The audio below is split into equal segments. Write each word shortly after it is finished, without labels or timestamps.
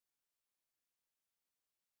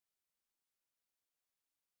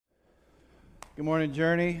Good morning,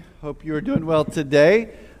 Journey. Hope you are doing well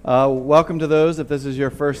today. Welcome to those, if this is your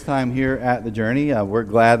first time here at the Journey. We're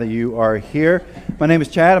glad that you are here. My name is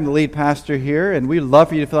Chad. I'm the lead pastor here, and we'd love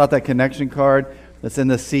for you to fill out that connection card that's in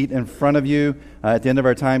the seat in front of you. At the end of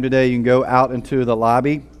our time today, you can go out into the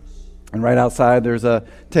lobby, and right outside there's a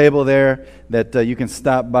table there that you can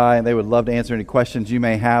stop by, and they would love to answer any questions you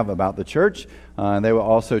may have about the church. And they will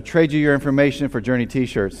also trade you your information for Journey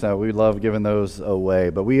t-shirts. We love giving those away.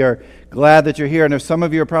 But we are glad that you're here. And there's some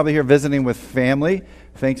of you are probably here visiting with family.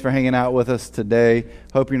 Thanks for hanging out with us today.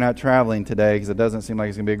 Hope you're not traveling today because it doesn't seem like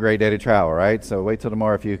it's going to be a great day to travel, right? So wait till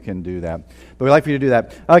tomorrow if you can do that. But we'd like for you to do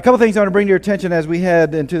that. A couple things I want to bring to your attention as we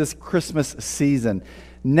head into this Christmas season.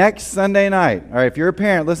 Next Sunday night, all right, if you're a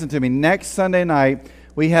parent, listen to me. Next Sunday night,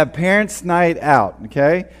 we have Parents' Night Out,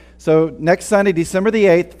 okay? So next Sunday, December the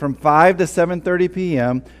 8th, from 5 to 7:30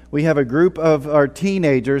 p.m., we have a group of our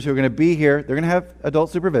teenagers who are going to be here. They're going to have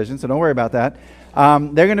adult supervision, so don't worry about that.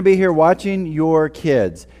 They're going to be here watching your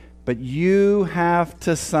kids. But you have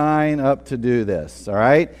to sign up to do this, all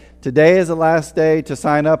right? Today is the last day to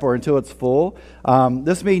sign up or until it's full.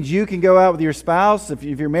 This means you can go out with your spouse, if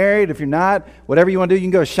you're married, if you're not, whatever you want to do. You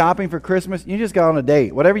can go shopping for Christmas. You just go on a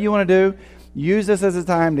date. Whatever you want to do. Use this as a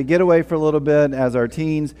time to get away for a little bit as our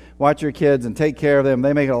teens watch your kids and take care of them.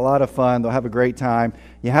 They make it a lot of fun. They'll have a great time.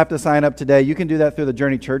 You have to sign up today. You can do that through the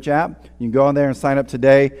Journey Church app. You can go on there and sign up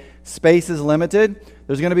today. Space is limited.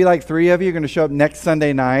 There's going to be like 3 of you. You're going to show up next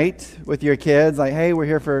Sunday night with your kids. Like, hey, we're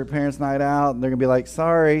here for Parents' Night Out. And they're going to be like,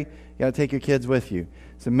 sorry, you got to take your kids with you.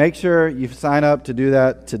 So make sure you sign up to do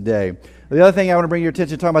that today. The other thing I want to bring your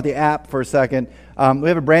attention to, talking about the app for a second. We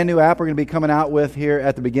have a brand new app we're going to be coming out with here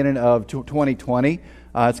at the beginning of 2020.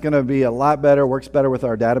 It's going to be a lot better, works better with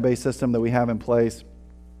our database system that we have in place.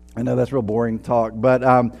 I know that's real boring talk, but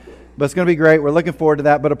it's going to be great. We're looking forward to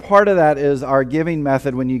that. But a part of that is our giving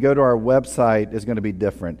method when you go to our website is going to be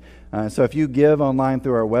different. So if you give online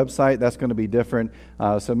through our website, that's going to be different.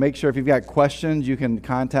 So make sure if you've got questions, you can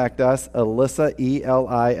contact us, Elissa,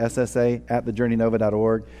 ELISSA, at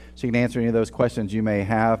thejourneynova.org. So you can answer any of those questions you may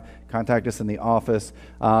have. Contact us in the office.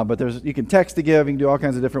 But you can text to give. You can do all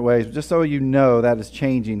kinds of different ways. Just so you know, that is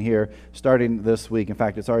changing here starting this week. In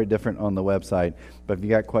fact, it's already different on the website. But if you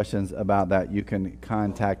got questions about that, you can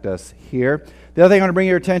contact us here. The other thing I want to bring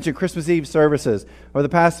your attention, Christmas Eve services. Over the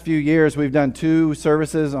past few years, we've done 2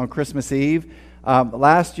 services on Christmas Eve.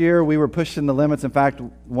 Last year, we were pushing the limits. In fact,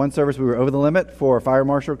 one service, we were over the limit for fire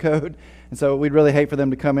marshal code. And so we'd really hate for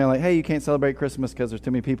them to come in like, hey, you can't celebrate Christmas because there's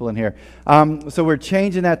too many people in here. So we're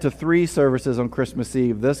changing that to 3 services on Christmas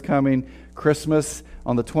Eve. This coming Christmas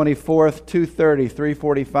on the 24th, 2:30,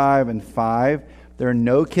 3:45, and 5. There are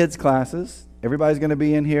no kids' classes. Everybody's going to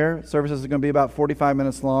be in here. Services are going to be about 45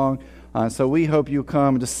 minutes long. So we hope you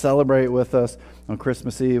come and just celebrate with us on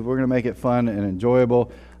Christmas Eve. We're going to make it fun and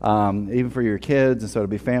enjoyable, even for your kids, and so it'll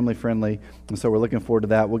be family friendly. And so we're looking forward to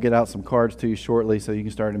that. We'll get out some cards to you shortly so you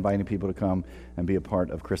can start inviting people to come and be a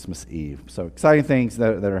part of Christmas Eve. So exciting things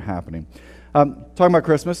that are happening. Talking about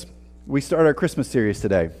Christmas, we start our Christmas series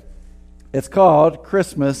today. It's called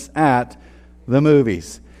Christmas at the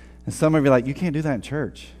Movies. And some of you are like, you can't do that in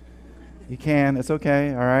church. You can. It's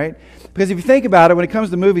okay, all right? Because if you think about it, when it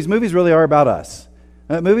comes to movies, movies really are about us.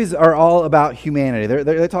 Movies are all about humanity.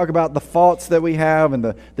 They talk about the faults that we have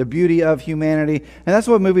and the beauty of humanity, and that's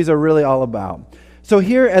what movies are really all about. So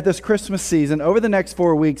here at this Christmas season, over the next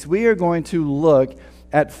 4 weeks, we are going to look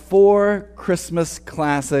at 4 Christmas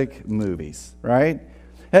classic movies, right?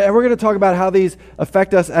 And we're going to talk about how these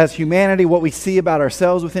affect us as humanity, what we see about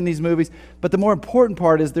ourselves within these movies, but the more important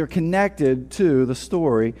part is they're connected to the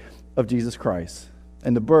story of Jesus Christ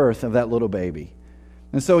and the birth of that little baby.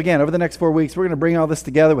 And so again, over the next 4 weeks, we're going to bring all this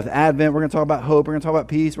together with Advent. We're going to talk about hope. We're going to talk about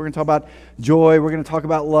peace. We're going to talk about joy. We're going to talk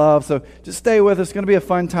about love. So just stay with us. It's going to be a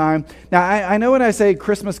fun time. Now, I know when I say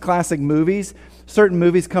Christmas classic movies, certain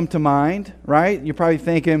movies come to mind, right? You're probably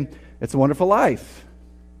thinking, It's a Wonderful Life,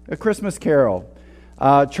 A Christmas Carol,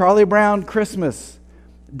 Charlie Brown Christmas,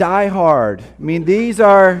 Die Hard. I mean, these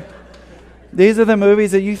are the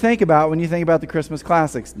movies that you think about when you think about the Christmas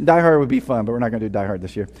classics. Die Hard would be fun, but we're not going to do Die Hard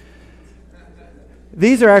this year.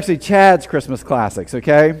 These are actually Chad's Christmas classics,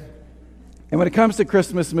 okay? And when it comes to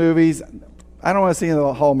Christmas movies, I don't want to see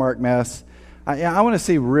the Hallmark mess. I want to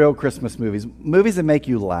see real Christmas movies, movies that make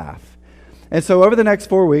you laugh. And so over the next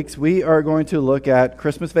 4 weeks, we are going to look at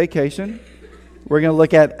Christmas Vacation. We're going to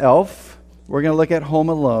look at Elf. We're going to look at Home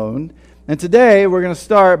Alone. And today, we're going to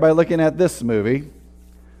start by looking at this movie,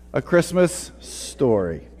 A Christmas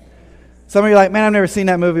Story. Some of you are like, man, I've never seen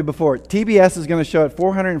that movie before. TBS is going to show it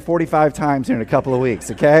 445 times here in a couple of weeks,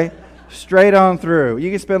 okay? Straight on through. You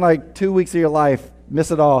can spend like 2 weeks of your life miss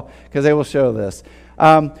it all because they will show this.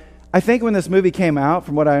 I think when this movie came out,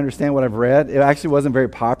 from what I understand, what I've read, it actually wasn't very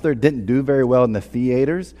popular. It didn't do very well in the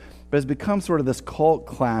theaters, but it's become sort of this cult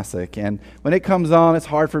classic. And when it comes on, it's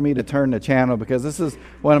hard for me to turn the channel because this is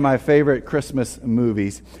one of my favorite Christmas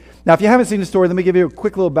movies. Now, if you haven't seen the story, let me give you a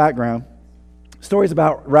quick little background. The story's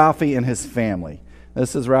about Ralphie and his family.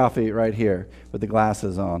 This is Ralphie right here with the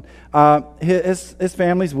glasses on. His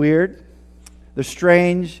family's weird. They're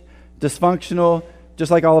strange, dysfunctional, just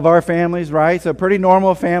like all of our families, right? So a pretty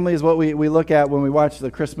normal family is what we look at when we watch the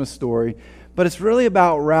Christmas story. But it's really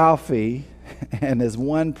about Ralphie and his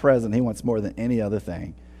one present he wants more than any other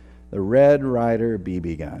thing, the Red Ryder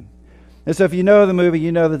BB gun. And so if you know the movie,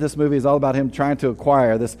 you know that this movie is all about him trying to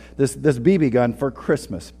acquire this BB gun for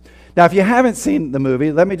Christmas. Now, if you haven't seen the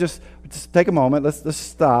movie, let me just take a moment. Let's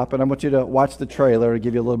stop, and I want you to watch the trailer to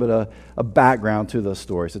give you a little bit of a background to the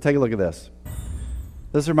story. So take a look at this.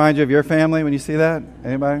 Does this remind you of your family when you see that?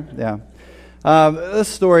 Anybody? Yeah. This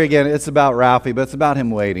story, again, it's about Ralphie, but it's about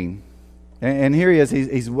him waiting. And here he is.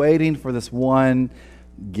 He's waiting for this one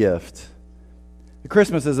gift.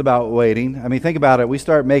 Christmas is about waiting. I mean, think about it. We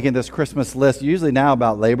start making this Christmas list usually now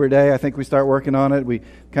about Labor Day. I think we start working on it. We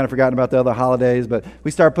kind of forgotten about the other holidays, but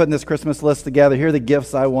we start putting this Christmas list together. Here are the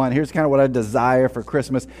gifts I want. Here's kind of what I desire for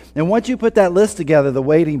Christmas. And once you put that list together, the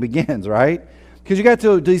waiting begins, right? Because you got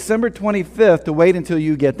till December 25th to wait until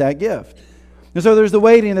you get that gift. And so there's the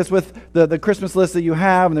waiting that's with the Christmas list that you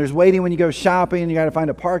have, and there's waiting when you go shopping. You got to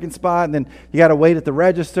find a parking spot, and then you got to wait at the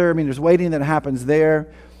register. I mean, there's waiting that happens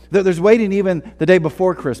there. There's waiting even the day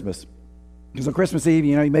before Christmas. Because on Christmas Eve,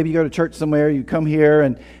 maybe you go to church somewhere, you come here,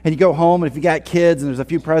 and you go home, and if you got kids, and there's a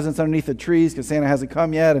few presents underneath the trees because Santa hasn't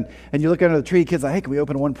come yet, and you look under the tree, kids are like, hey, can we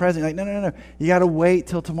open one present? You're like, no. You got to wait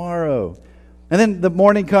till tomorrow. And then the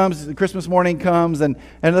morning comes, the Christmas morning comes, and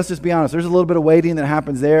let's just be honest, there's a little bit of waiting that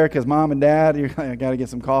happens there because mom and dad, you're like, I got to get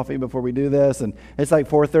some coffee before we do this, and it's like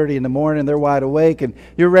 4:30 in the morning, they're wide awake, and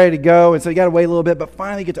you're ready to go, and so you got to wait a little bit, but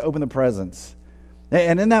finally you get to open the presents.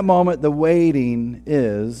 And in that moment, the waiting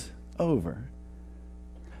is over.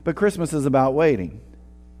 But Christmas is about waiting,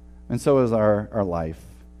 and so is our life.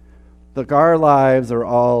 Look, our lives are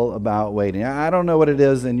all about waiting. I don't know what it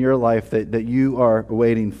is in your life that you are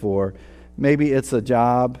waiting for. Maybe it's a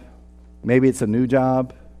job. Maybe it's a new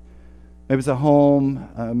job. Maybe it's a home.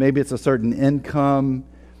 Maybe it's a certain income.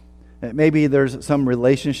 Maybe there's some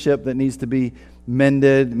relationship that needs to be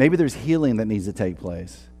mended. Maybe there's healing that needs to take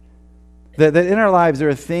place. That in our lives, there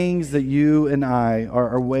are things that you and I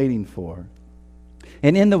are waiting for.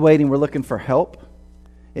 And in the waiting, we're looking for help.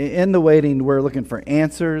 In the waiting, we're looking for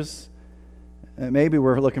answers. Maybe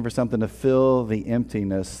we're looking for something to fill the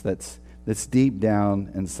emptiness that's deep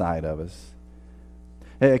down inside of us.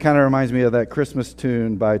 It kind of reminds me of that Christmas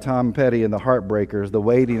tune by Tom Petty and the Heartbreakers, The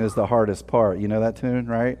Waiting is the Hardest Part. You know that tune,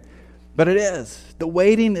 right? But it is. The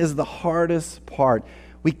waiting is the hardest part.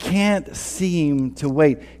 We can't seem to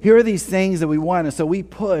wait. Here are these things that we want, and so we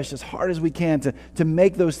push as hard as we can to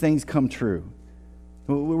make those things come true.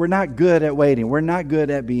 We're not good at waiting. We're not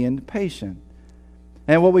good at being patient.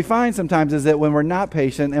 And what we find sometimes is that when we're not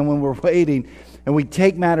patient and when we're waiting and we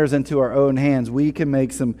take matters into our own hands, we can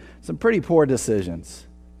make some pretty poor decisions.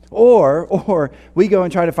 Or we go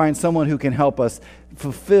and try to find someone who can help us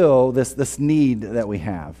fulfill this need that we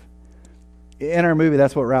have. In our movie,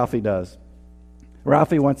 that's what Ralphie does.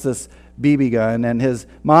 Ralphie wants this BB gun, and his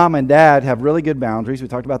mom and dad have really good boundaries. We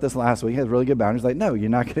talked about this last week. He has really good boundaries. Like, no, you're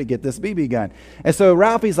not going to get this BB gun. And so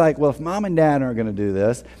Ralphie's like, well, if mom and dad aren't going to do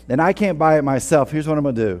this, then I can't buy it myself. Here's what I'm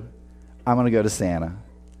going to do. I'm going to go to Santa,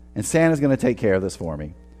 and Santa's going to take care of this for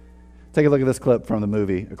me. Take a look at this clip from the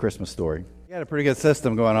movie A Christmas Story. They got a pretty good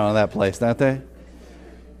system going on in that place, don't they? I'll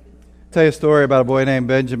tell you a story about a boy named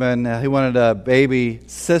Benjamin. He wanted a baby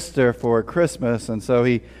sister for Christmas, and so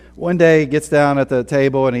he one day gets down at the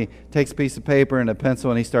table and he takes a piece of paper and a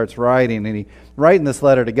pencil and he starts writing. And he's writing this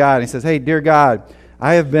letter to God. And he says, hey, dear God,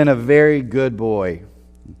 I have been a very good boy.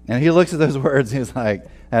 And he looks at those words and he's like,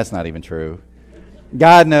 that's not even true.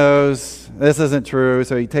 God knows this isn't true.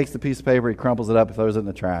 So he takes the piece of paper, he crumples it up, and throws it in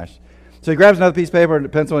the trash. So he grabs another piece of paper and a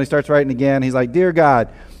pencil and he starts writing again. He's like, dear God,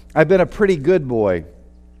 I've been a pretty good boy.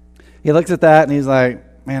 He looks at that and he's like,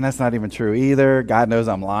 man, that's not even true either. God knows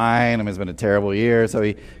I'm lying. I mean, it's been a terrible year. So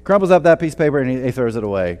he crumples up that piece of paper and he throws it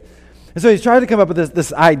away. And so he's trying to come up with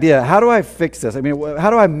this idea. How do I fix this? I mean,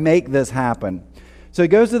 how do I make this happen? So he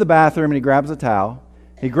goes to the bathroom and he grabs a towel.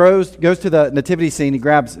 He goes to the nativity scene. He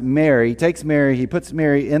grabs Mary. He takes Mary. He puts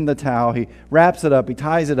Mary in the towel. He wraps it up. He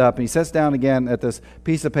ties it up. And he sits down again at this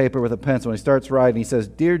piece of paper with a pencil. And he starts writing. He says,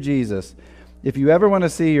 dear Jesus, if you ever want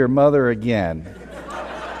to see your mother again...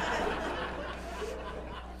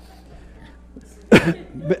 I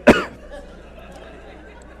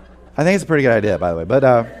think it's a pretty good idea, by the way.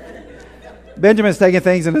 But Benjamin's taking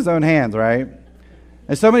things in his own hands, right?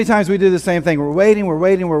 And so many times we do the same thing. We're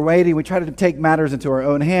waiting. We try to take matters into our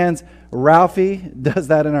own hands. Ralphie does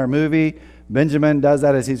that in our movie. Benjamin does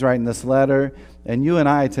that as he's writing this letter. And you and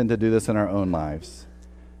I tend to do this in our own lives.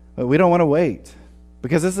 But we don't want to wait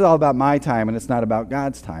because this is all about my time and it's not about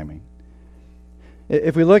God's timing.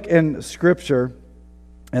 If we look in Scripture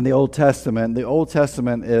and the Old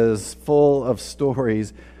Testament is full of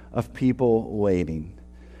stories of people waiting.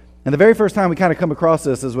 And the very first time we kind of come across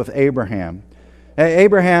this is with Abraham.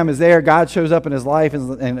 Abraham is there. God shows up in his life,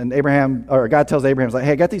 and Abraham, or God tells Abraham, he's like,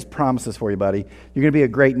 hey, I got these promises for you, buddy. You're going to be a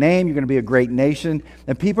great name. You're going to be a great nation,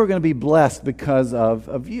 and people are going to be blessed because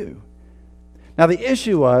of you. Now, the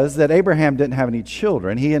issue was that Abraham didn't have any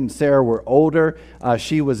children. He and Sarah were older.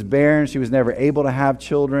 She was barren. She was never able to have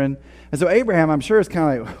children. And so Abraham, I'm sure, is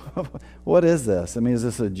kind of like, what is this? I mean, is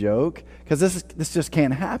this a joke? Because this just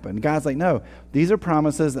can't happen. God's like, no, these are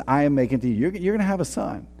promises that I am making to you. You're going to have a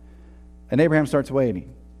son. And Abraham starts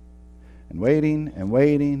waiting and waiting and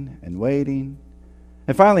waiting and waiting.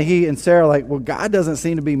 And finally, he and Sarah are like, well, God doesn't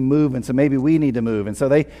seem to be moving, so maybe we need to move. And so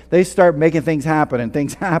they start making things happen, and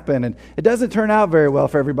things happen. And it doesn't turn out very well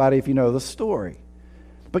for everybody if you know the story.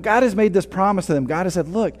 But God has made this promise to them. God has said,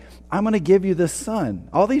 look, I'm going to give you this son.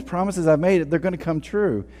 All these promises I've made, they're going to come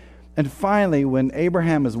true. And finally, when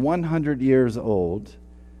Abraham is 100 years old,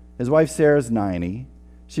 his wife Sarah's 90,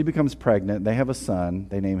 she becomes pregnant. They have a son.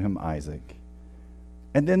 They name him Isaac.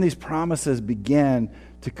 And then these promises begin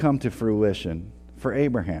to come to fruition for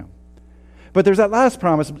Abraham. But there's that last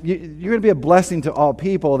promise. You're going to be a blessing to all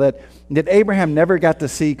people that Abraham never got to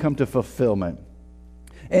see come to fulfillment.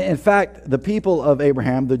 In fact, the people of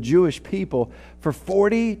Abraham, the Jewish people, for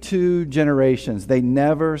 42 generations, they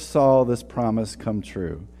never saw this promise come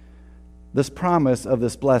true. This promise of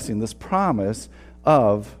this blessing, this promise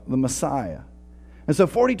of the Messiah. And so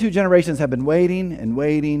 42 generations have been waiting and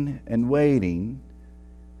waiting and waiting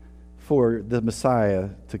for the Messiah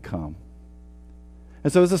to come.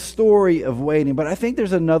 And so it's a story of waiting, but I think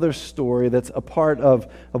there's another story that's a part of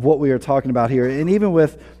what we are talking about here, and even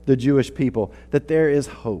with the Jewish people, that there is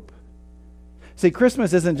hope. See,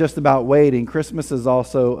 Christmas isn't just about waiting. Christmas is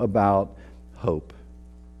also about hope.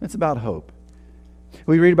 It's about hope.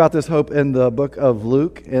 We read about this hope in the book of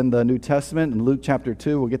Luke in the New Testament, in Luke chapter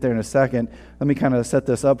 2. We'll get there in a second. Let me kind of set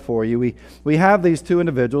this up for you. We have these two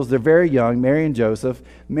individuals. They're very young, Mary and Joseph.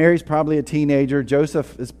 Mary's probably a teenager.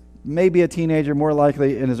 Joseph is maybe a teenager, more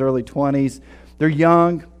likely in his early 20s. They're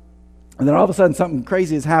young, and then all of a sudden something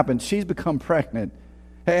crazy has happened. She's become pregnant.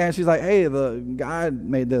 And she's like, hey, God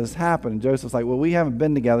made this happen. And Joseph's like, well, we haven't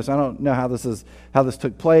been together, so I don't know how this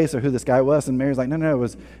took place or who this guy was. And Mary's like, no,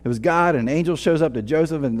 it was God. And an angel shows up to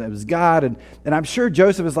Joseph, and it was God. And I'm sure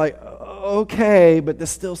Joseph is like, okay, but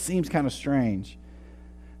this still seems kind of strange.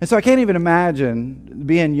 And so I can't even imagine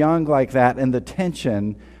being young like that and the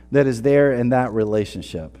tension that is there in that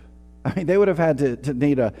relationship. I mean, they would have had to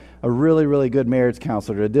need a really, really good marriage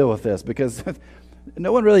counselor to deal with this, because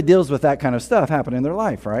no one really deals with that kind of stuff happening in their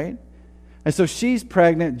life, right? And so she's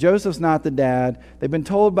pregnant. Joseph's not the dad. They've been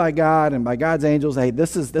told by God and by God's angels, hey,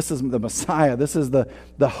 this is the Messiah. This is the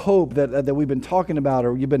hope that we've been talking about,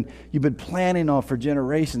 or you've been planning on for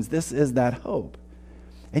generations. This is that hope.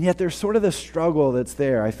 And yet there's sort of this struggle that's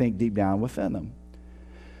there, I think, deep down within them.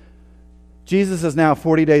 Jesus is now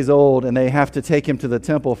 40 days old, and they have to take him to the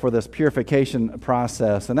temple for this purification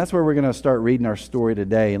process. And that's where we're going to start reading our story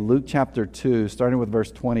today in Luke chapter 2, starting with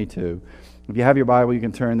verse 22. If you have your Bible, you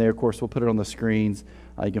can turn there. Of course, we'll put it on the screens.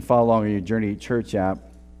 You can follow along on your Journey Church app.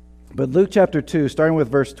 But Luke chapter 2, starting with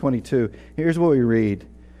verse 22, here's what we read.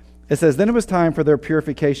 It says, Then it was time for their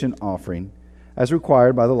purification offering, as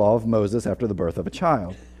required by the law of Moses after the birth of a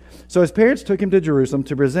child. So his parents took him to Jerusalem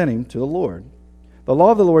to present him to the Lord. The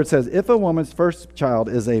law of the Lord says, if a woman's first child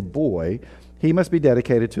is a boy, he must be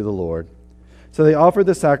dedicated to the Lord. So they offered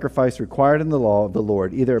the sacrifice required in the law of the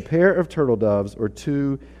Lord, either a pair of turtle doves or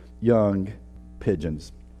 2 young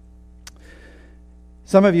pigeons.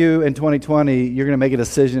 Some of you in 2020, you're going to make a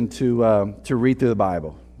decision to read through the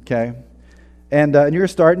Bible, okay? And you're going to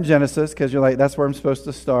start in Genesis, because you're like, that's where I'm supposed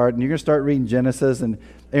to start. And you're going to start reading Genesis, and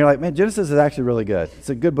you're like, man, Genesis is actually really good. It's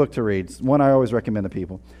a good book to read. It's one I always recommend to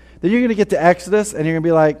people. Then you're going to get to Exodus, and you're going to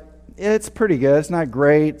be like, it's pretty good. It's not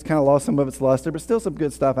great. It's kind of lost some of its luster, but still some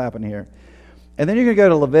good stuff happened here. And then you're going to go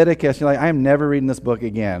to Leviticus, and you're like, I am never reading this book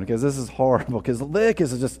again, because this is horrible, because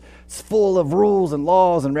Leviticus is just it's full of rules and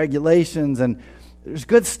laws and regulations, and there's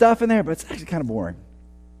good stuff in there, but it's actually kind of boring.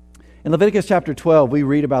 In Leviticus chapter 12, we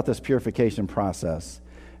read about this purification process.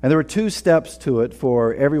 And there were two steps to it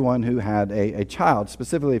for everyone who had a child,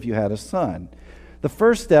 specifically if you had a son. The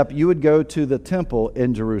first step, you would go to the temple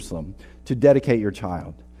in Jerusalem to dedicate your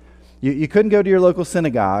child. You couldn't go to your local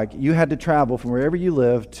synagogue. You had to travel from wherever you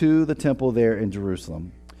lived to the temple there in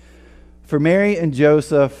Jerusalem. For Mary and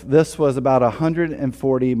Joseph, this was about a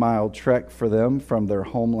 140-mile trek for them from their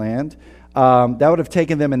homeland. That would have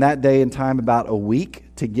taken them in that day and time about a week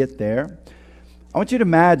to get there. I want you to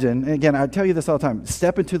imagine, and again, I tell you this all the time,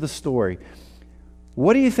 step into the story.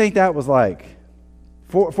 What do you think that was like?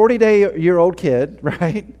 40-year-old kid,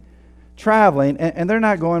 right? Traveling, and they're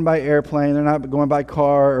not going by airplane, they're not going by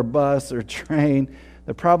car or bus or train.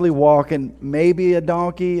 They're probably walking, maybe a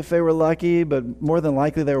donkey if they were lucky, but more than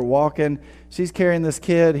likely they were walking. She's carrying this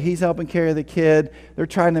kid, he's helping carry the kid. They're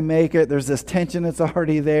trying to make it. There's this tension that's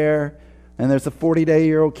already there, and there's a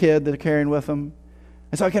 40-year-old kid that they're carrying with them.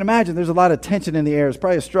 And so I can imagine there's a lot of tension in the air. It's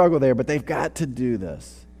probably a struggle there, but they've got to do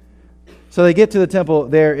this. So they get to the temple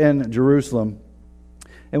there in Jerusalem.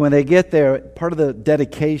 And when they get there, part of the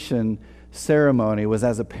dedication ceremony was,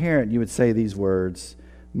 as a parent, you would say these words,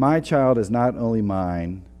 "My child is not only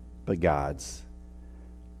mine, but God's."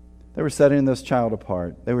 They were setting this child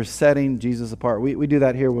apart. They were setting Jesus apart. We do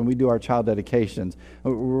that here when we do our child dedications.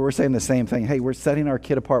 We're saying the same thing. Hey, we're setting our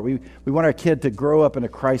kid apart. We want our kid to grow up in a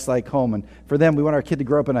Christ-like home. And for them, we want our kid to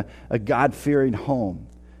grow up in a God-fearing home.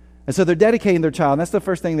 And so they're dedicating their child. And that's the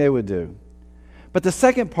first thing they would do. But the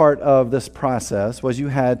second part of this process was you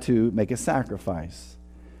had to make a sacrifice.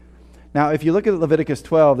 Now, if you look at Leviticus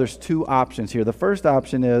 12, there's two options here. The first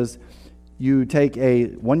option is you take a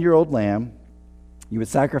 1-year-old lamb, you would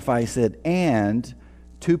sacrifice it, and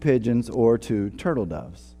 2 pigeons or 2 turtle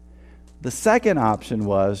doves. The second option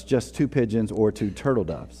was just 2 pigeons or 2 turtle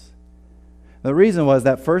doves. The reason was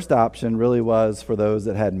that first option really was for those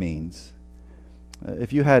that had means.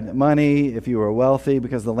 If you had money, if you were wealthy,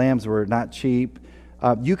 because the lambs were not cheap,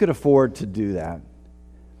 you could afford to do that.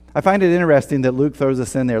 I find it interesting that Luke throws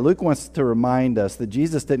us in there. Luke wants to remind us that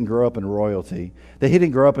Jesus didn't grow up in royalty, that he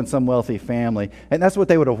didn't grow up in some wealthy family. And that's what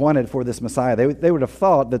they would have wanted for this Messiah. They would have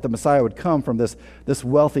thought that the Messiah would come from this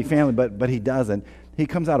wealthy family, but he doesn't. He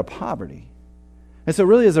comes out of poverty. And so it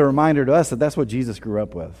really is a reminder to us that that's what Jesus grew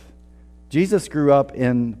up with. Jesus grew up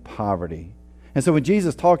in poverty. And so when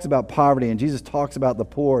Jesus talks about poverty and Jesus talks about the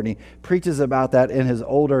poor and he preaches about that in his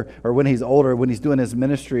when he's doing his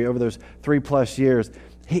ministry over those 3+ years,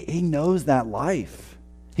 he knows that life.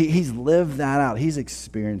 He's lived that out. He's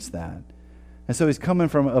experienced that. And so he's coming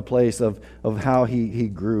from a place of how he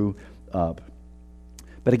grew up.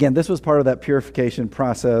 But again, this was part of that purification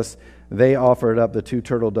process. They offered up the 2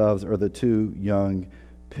 turtle doves or the 2 young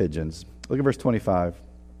pigeons. Look at verse 25.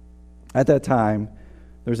 At that time,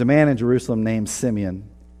 there was a man in Jerusalem named Simeon.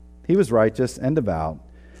 He was righteous and devout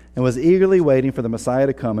and was eagerly waiting for the Messiah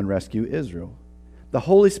to come and rescue Israel. The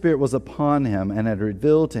Holy Spirit was upon him and had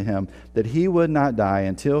revealed to him that he would not die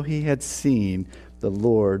until he had seen the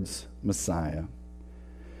Lord's Messiah.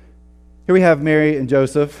 Here we have Mary and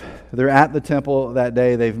Joseph. They're at the temple that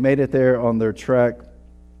day. They've made it there on their trek.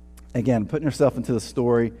 Again, putting yourself into the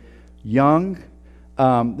story. Young.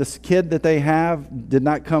 This kid that they have did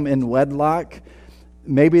not come in wedlock.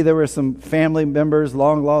 Maybe there were some family members,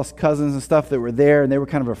 long-lost cousins and stuff that were there, and they were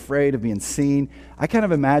kind of afraid of being seen. I kind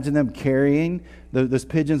of imagine them carrying those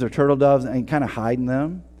pigeons or turtle doves and kind of hiding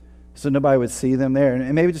them so nobody would see them there.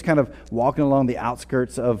 And maybe just kind of walking along the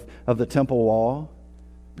outskirts of the temple wall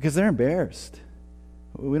because they're embarrassed.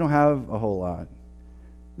 We don't have a whole lot.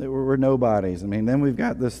 We're nobodies. I mean, then we've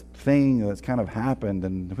got this thing that's kind of happened,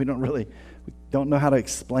 and we don't know how to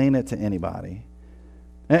explain it to anybody.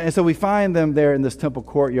 And so we find them there in this temple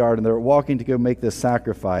courtyard, and they're walking to go make this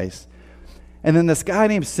sacrifice. And then this guy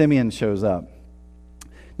named Simeon shows up.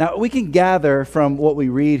 Now, we can gather from what we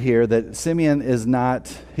read here that Simeon he's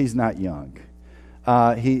not young.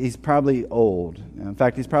 He's probably old. In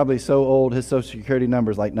fact, he's probably so old, his Social Security number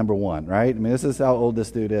is like number 1, right? I mean, this is how old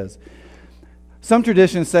this dude is. Some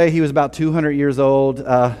traditions say he was about 200 years old.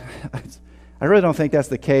 I really don't think that's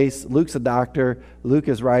the case. Luke's a doctor. Luke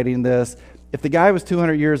is writing this. If the guy was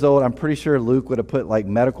 200 years old, I'm pretty sure Luke would have put like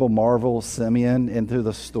medical marvel Simeon into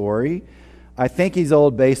the story. I think he's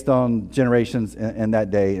old based on generations in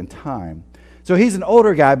that day and time. So he's an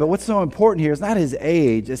older guy, but what's so important here is not his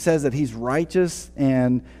age. It says that he's righteous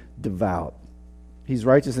and devout. He's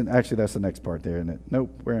righteous, and actually that's the next part there, isn't it?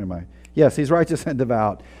 Nope, where am I? Yes, he's righteous and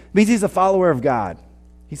devout. It means he's a follower of God.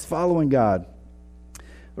 He's following God.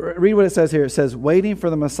 Read what it says here. It says, waiting for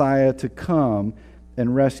the Messiah to come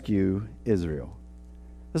and rescue Israel.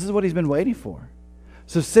 This is what he's been waiting for.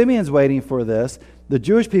 So Simeon's waiting for this. The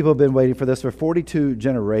Jewish people have been waiting for this for 42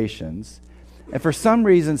 generations. And for some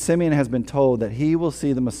reason, Simeon has been told that he will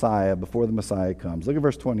see the Messiah before the Messiah comes. Look at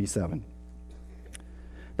verse 27.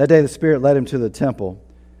 That day the Spirit led him to the temple.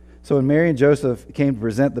 So when Mary and Joseph came to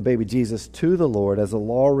present the baby Jesus to the Lord as the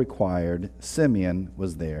law required, Simeon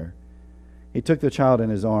was there. He took the child in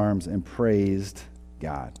his arms and praised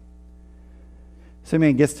God.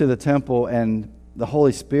 Simeon gets to the temple, and the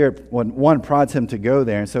Holy Spirit, one prods him to go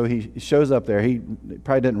there, and so he shows up there. He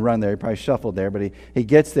probably didn't run there. He probably shuffled there, but he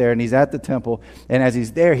gets there, and he's at the temple, and as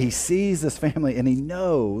he's there, he sees this family, and he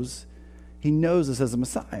knows this is the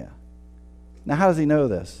Messiah. Now, how does he know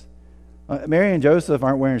this? Mary and Joseph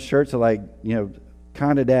aren't wearing shirts of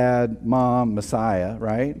kind of dad, mom, Messiah,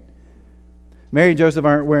 right? Mary and Joseph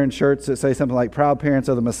aren't wearing shirts that say something like, proud parents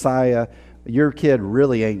of the Messiah, your kid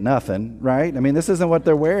really ain't nothing, right? I mean, this isn't what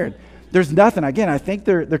they're wearing. There's nothing. Again, I think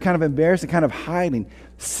they're kind of embarrassed and kind of hiding.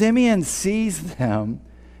 Simeon sees them,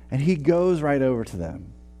 and he goes right over to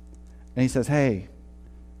them. And he says, hey,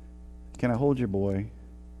 can I hold your boy?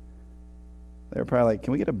 They're probably like,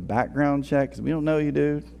 can we get a background check? Because we don't know you,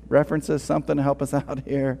 dude. References, something to help us out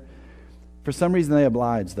here. For some reason, they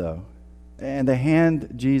oblige, though. And they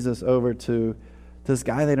hand Jesus over to this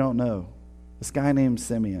guy they don't know, this guy named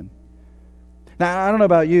Simeon. Now, I don't know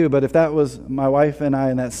about you, but if that was my wife and I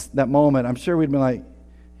in that moment, I'm sure we'd been like,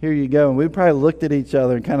 here you go. And we'd probably looked at each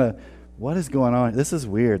other and kind of, what is going on? This is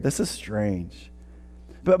weird. This is strange.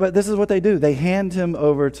 But this is what they do. They hand him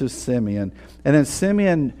over to Simeon. And then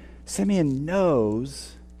Simeon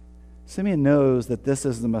knows that this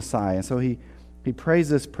is the Messiah. And so he prays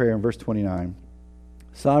this prayer in verse 29.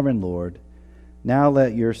 Sovereign Lord, now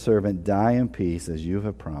let your servant die in peace as you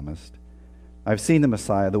have promised. I've seen the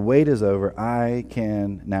Messiah. The wait is over. I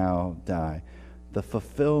can now die. The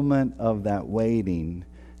fulfillment of that waiting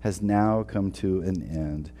has now come to an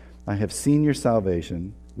end. I have seen your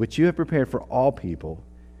salvation, which you have prepared for all people.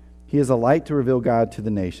 He is a light to reveal God to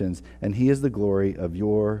the nations, and he is the glory of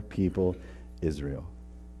your people, Israel.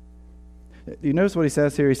 You notice what he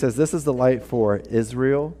says here? He says, this is the light for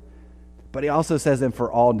Israel, but he also says, and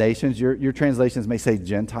for all nations. Your translations may say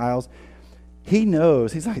Gentiles. He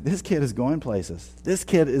knows. He's like, this kid is going places. This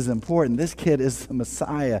kid is important. This kid is the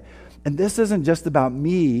Messiah. And this isn't just about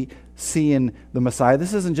me seeing the Messiah.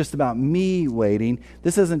 This isn't just about me waiting.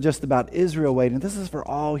 This isn't just about Israel waiting. This is for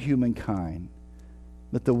all humankind.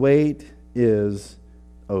 That the wait is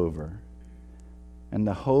over. And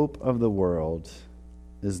the hope of the world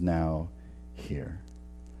is now here.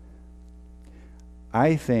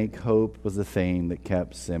 I think hope was the thing that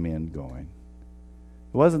kept Simeon going.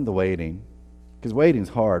 It wasn't the waiting, because waiting's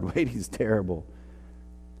hard. Waiting's terrible.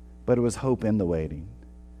 But it was hope in the waiting.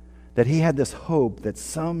 That he had this hope that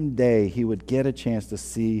someday he would get a chance to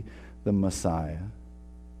see the Messiah.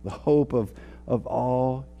 The hope of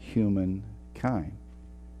all humankind.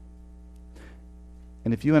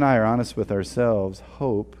 And if you and I are honest with ourselves,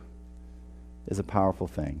 hope is a powerful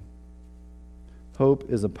thing. Hope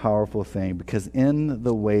is a powerful thing because in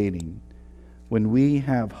the waiting, when we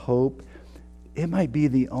have hope, it might be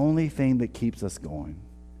the only thing that keeps us going.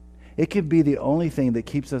 It could be the only thing that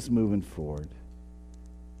keeps us moving forward.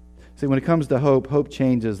 See, when it comes to hope, hope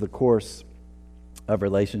changes the course of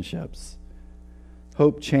relationships.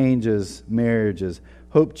 Hope changes marriages.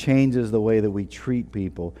 Hope changes the way that we treat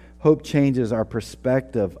people. Hope changes our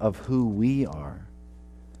perspective of who we are.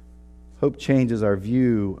 Hope changes our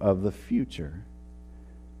view of the future.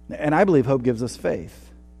 And I believe hope gives us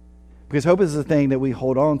faith. Because hope is the thing that we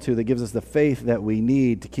hold on to that gives us the faith that we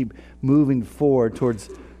need to keep moving forward towards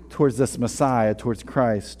this Messiah, towards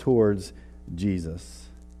Christ, towards Jesus.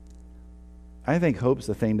 I think hope's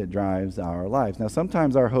the thing that drives our lives. Now,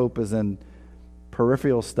 sometimes our hope is in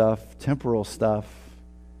peripheral stuff, temporal stuff.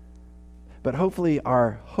 But hopefully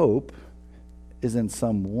our hope is in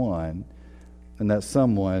someone, and that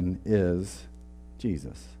someone is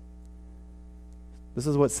Jesus. This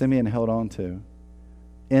is what Simeon held on to.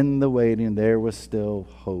 In the waiting, there was still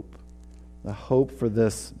hope. The hope for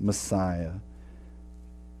this Messiah.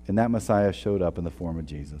 And that Messiah showed up in the form of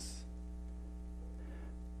Jesus.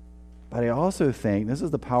 But I also think, this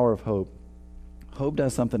is the power of hope. Hope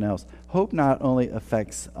does something else. Hope not only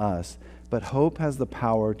affects us, but hope has the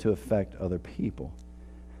power to affect other people.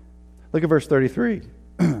 Look at verse 33.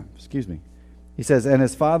 Excuse me. He says, and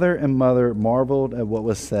his father and mother marveled at what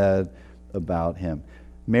was said about him.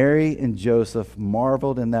 Mary and Joseph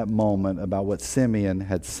marveled in that moment about what Simeon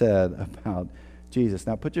had said about Jesus.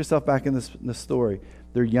 Now put yourself back in this story.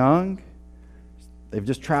 They're young. They've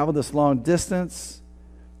just traveled this long distance.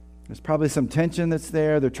 There's probably some tension that's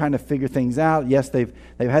there. They're trying to figure things out. Yes, they've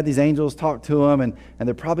had these angels talk to them, and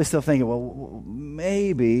they're probably still thinking, well,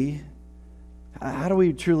 maybe How do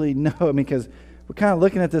we truly know? I mean, because we're kind of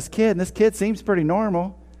looking at this kid, and this kid seems pretty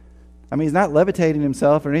normal. I mean, he's not levitating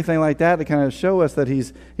himself or anything like that to kind of show us that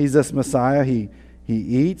he's this Messiah. He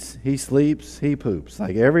eats, he sleeps, he poops.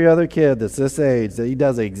 Like every other kid that's this age, that he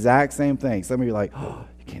does the exact same thing. Some of you are like, oh,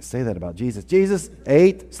 you can't say that about Jesus. Jesus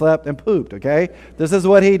ate, slept, and pooped, okay? This is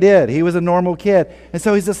what he did. He was a normal kid. And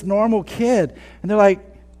so he's this normal kid. And they're like,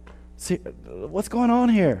 see, what's going on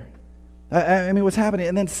here? I mean, what's happening?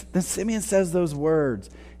 And then Simeon says those words.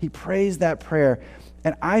 He prays that prayer.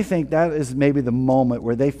 And I think that is maybe the moment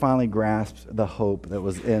where they finally grasped the hope that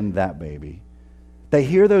was in that baby. They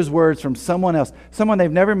hear those words from someone else, someone they've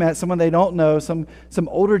never met, someone they don't know, some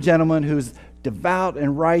older gentleman who's devout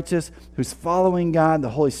and righteous, who's following God. The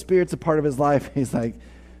Holy Spirit's a part of his life. He's like,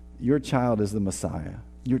 your child is the Messiah.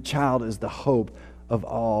 Your child is the hope of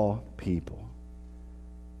all people.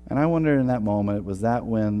 And I wonder in that moment, was that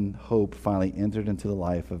when hope finally entered into the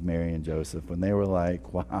life of Mary and Joseph, when they were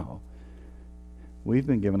like, wow, we've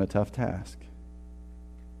been given a tough task.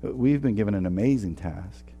 We've been given an amazing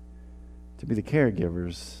task to be the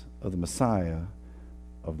caregivers of the Messiah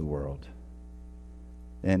of the world.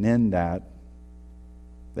 And in that,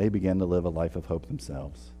 they began to live a life of hope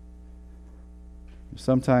themselves.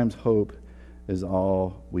 Sometimes hope is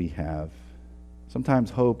all we have. Sometimes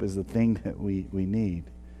hope is the thing that we need.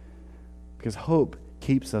 Because hope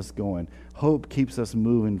keeps us going. Hope keeps us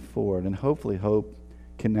moving forward. And hopefully hope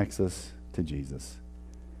connects us to Jesus.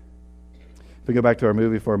 If we go back to our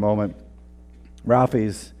movie for a moment,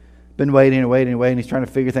 Ralphie's been waiting and waiting and waiting. He's trying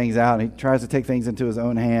to figure things out, and he tries to take things into his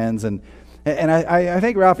own hands. And I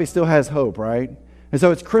think Ralphie still has hope, right? And so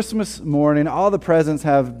it's Christmas morning. All the presents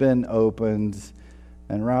have been opened,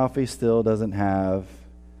 and Ralphie still doesn't have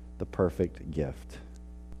the perfect gift.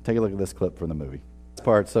 Take a look at this clip from the movie. This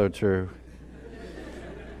part's so true.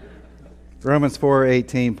 Romans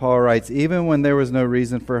 4:18, Paul writes, even when there was no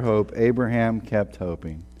reason for hope, Abraham kept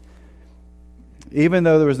hoping. Even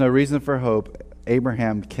though there was no reason for hope,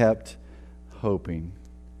 Abraham kept hoping.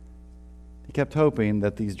 He kept hoping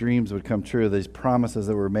that these dreams would come true, these promises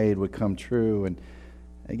that were made would come true. And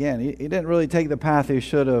again, he didn't really take the path he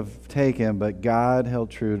should have taken, but God held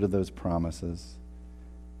true to those promises.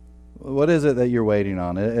 What is it that you're waiting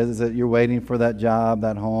on? Is it you're waiting for that job,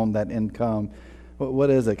 that home, that income?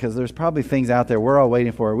 What is it? Because there's probably things out there we're all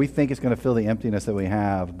waiting for. We think it's going to fill the emptiness that we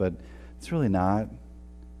have, but it's really not.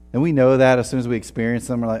 And we know that as soon as we experience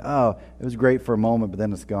them, we're like, oh, it was great for a moment, but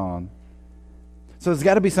then it's gone. So there's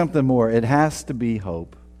got to be something more. It has to be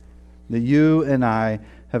hope. That you and I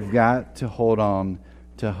have got to hold on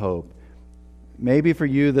to hope. Maybe for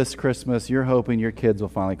you this Christmas, you're hoping your kids will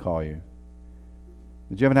finally call you.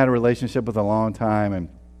 That you haven't had a relationship with a long time,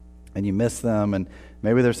 and you miss them, and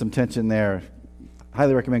maybe there's some tension there.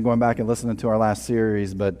 Highly recommend going back and listening to our last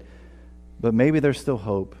series, but maybe there's still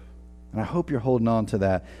hope. And I hope you're holding on to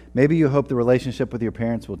that. Maybe you hope the relationship with your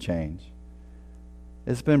parents will change.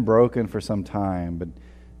 It's been broken for some time, but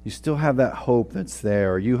you still have that hope that's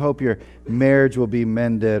there. Or you hope your marriage will be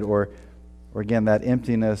mended, or again, that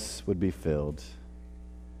emptiness would be filled.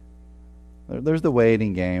 There's the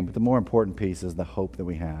waiting game, but the more important piece is the hope that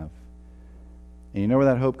we have. And you know where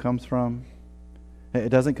that hope comes from? It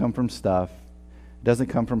doesn't come from stuff. It doesn't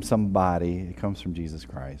come from somebody. It comes from Jesus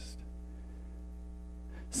Christ.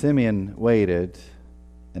 Simeon waited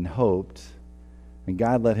and hoped, and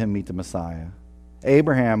God let him meet the Messiah.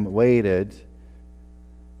 Abraham waited,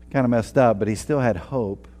 kind of messed up, but he still had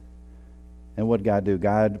hope. And what did God do?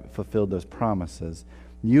 God fulfilled those promises.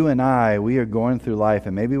 You and I, we are going through life,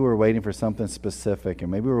 and maybe we're waiting for something specific, and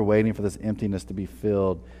maybe we're waiting for this emptiness to be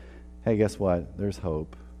filled. Hey, guess what? There's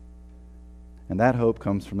hope. And that hope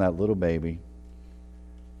comes from that little baby.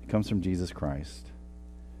 It comes from Jesus Christ.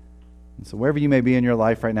 And so wherever you may be in your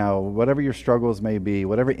life right now, whatever your struggles may be,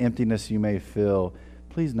 whatever emptiness you may feel,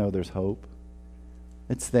 please know there's hope.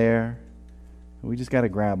 It's there. We just got to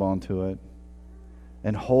grab onto it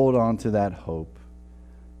and hold on to that hope.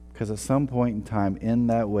 Because at some point in time, in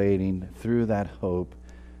that waiting, through that hope,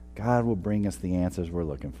 God will bring us the answers we're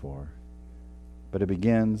looking for. But it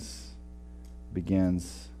begins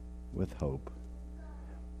with hope.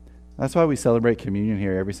 That's why we celebrate communion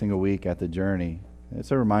here every single week at the Journey.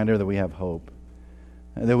 It's a reminder that we have hope.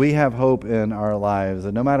 That we have hope in our lives.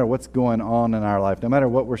 That no matter what's going on in our life, no matter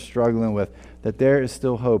what we're struggling with, that there is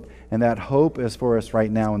still hope. And that hope is for us right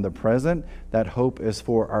now in the present. That hope is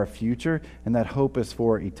for our future. And that hope is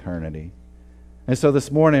for eternity. And so this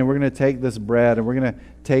morning, we're going to take this bread and we're going to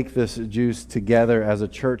take this juice together as a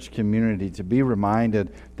church community to be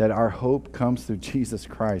reminded that our hope comes through Jesus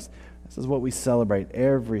Christ. This is what we celebrate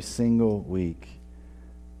every single week.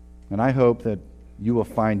 And I hope that you will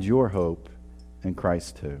find your hope in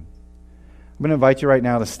Christ too. I'm going to invite you right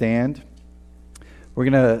now to stand. We're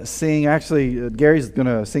going to sing, actually, Gary's going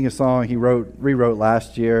to sing a song he rewrote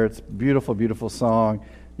last year. It's a beautiful, beautiful song.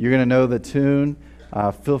 You're going to know the tune.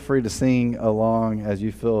 Feel free to sing along as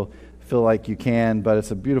you feel like you can, but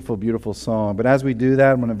it's a beautiful, beautiful song. But as we do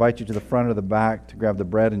that, I'm going to invite you to the front or the back to grab the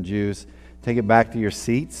bread and juice. Take it back to your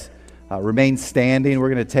seats. Remain standing. We're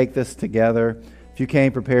going to take this together. If you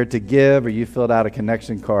came prepared to give or you filled out a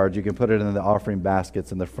connection card, you can put it in the offering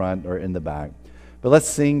baskets in the front or in the back. But let's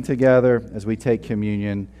sing together as we take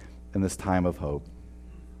communion in this time of hope.